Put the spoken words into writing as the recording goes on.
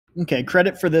Okay,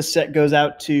 credit for this set goes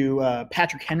out to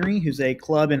Patrick Henry, who's a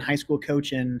club and high school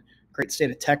coach in great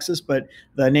state of Texas. But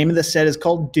the name of the set is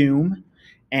called Doom.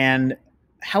 And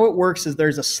how it works is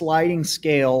there's a sliding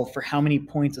scale for how many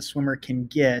points a swimmer can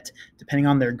get depending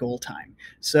on their goal time.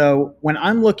 So when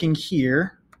I'm looking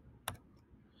here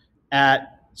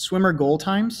at swimmer goal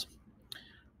times,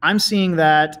 I'm seeing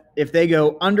that if they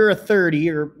go under a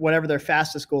 30 or whatever their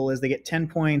fastest goal is, they get 10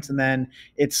 points, and then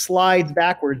it slides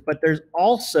backwards. But there's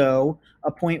also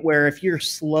a point where if you're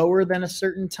slower than a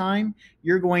certain time,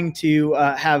 you're going to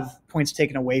have points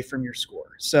taken away from your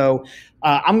score. So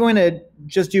I'm going to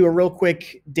just do a real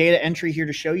quick data entry here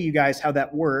to show you guys how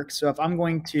that works. So if I'm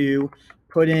going to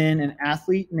put in an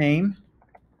athlete name,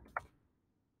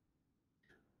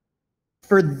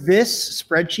 for this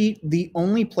spreadsheet, the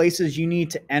only places you need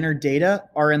to enter data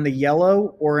are in the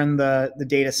yellow or in the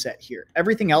data set here.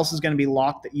 Everything else is going to be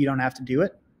locked that you don't have to do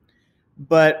it.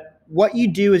 But what you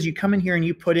do is you come in here and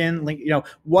you put in,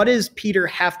 what does Peter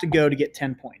have to go to get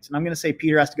 10 points? And I'm going to say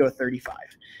Peter has to go 35.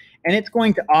 And it's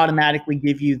going to automatically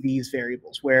give you these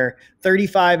variables where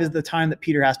 35 is the time that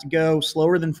Peter has to go.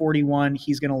 Slower than 41,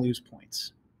 he's going to lose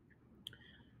points.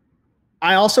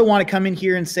 I also want to come in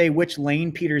here and say which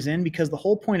lane Peter's in, because the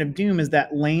whole point of Doom is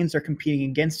that lanes are competing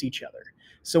against each other.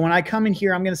 So when I come in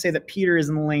here, I'm going to say that Peter is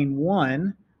in lane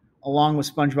 1 along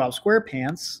with SpongeBob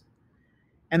SquarePants.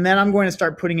 And then I'm going to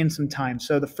start putting in some time.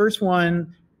 So the first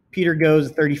one, Peter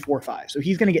goes 34.5. So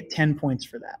he's going to get 10 points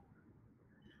for that.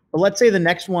 But let's say the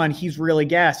next one, he's really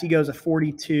gassed. He goes a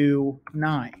 42.9.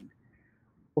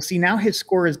 Well, see, now his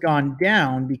score has gone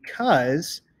down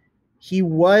because he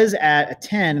was at a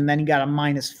 10 and then he got a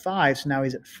 -5. So now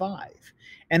he's at 5.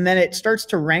 And then it starts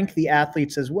to rank the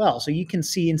athletes as well. So you can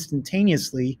see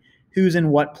instantaneously who's in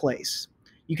what place.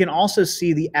 You can also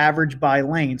see the average by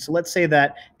lane. So let's say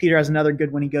that Peter has another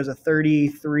good one. He goes a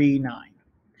 33.9.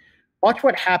 Watch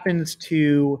what happens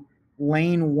to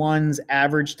lane 1's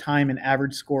average time and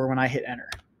average score when I hit enter.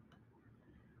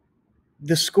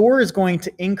 The score is going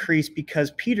to increase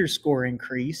because Peter's score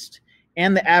increased,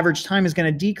 and the average time is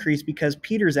going to decrease because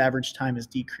Peter's average time is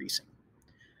decreasing.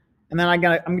 And then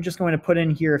I'm just going to put in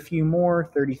here a few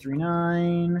more,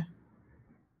 33.9,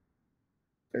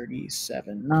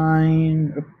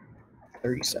 37.9,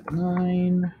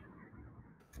 37.9,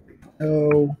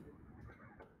 3.0,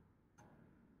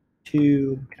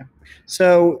 2. Okay.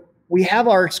 So we have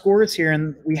our scores here,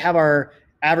 and we have our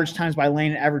average times by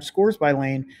lane and average scores by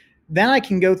lane. Then I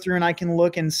can go through and I can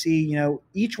look and see,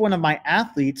 each one of my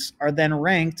athletes are then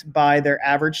ranked by their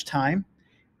average time,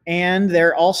 and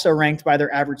they're also ranked by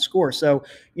their average score. So,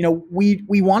 we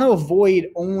want to avoid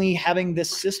only having this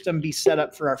system be set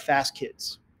up for our fast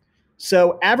kids.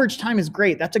 So average time is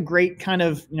great. That's a great kind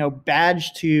of,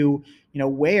 badge to,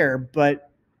 wear, but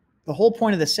the whole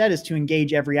point of the set is to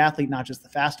engage every athlete, not just the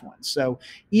fast ones. So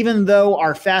even though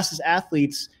our fastest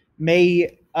athletes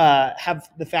may have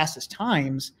the fastest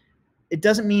times, it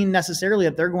doesn't mean necessarily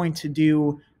that they're going to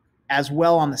do as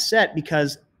well on the set,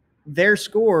 because their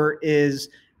score is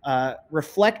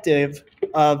reflective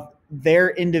of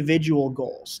their individual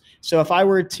goals. So if I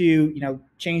were to,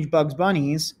 change Bugs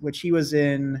Bunny's, which he was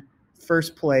in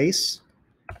first place,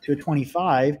 to a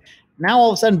 25, now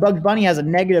all of a sudden Bugs Bunny has a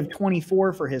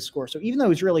 -24 for his score. So even though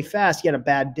he's really fast, he had a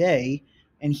bad day,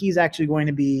 and he's actually going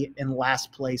to be in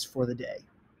last place for the day.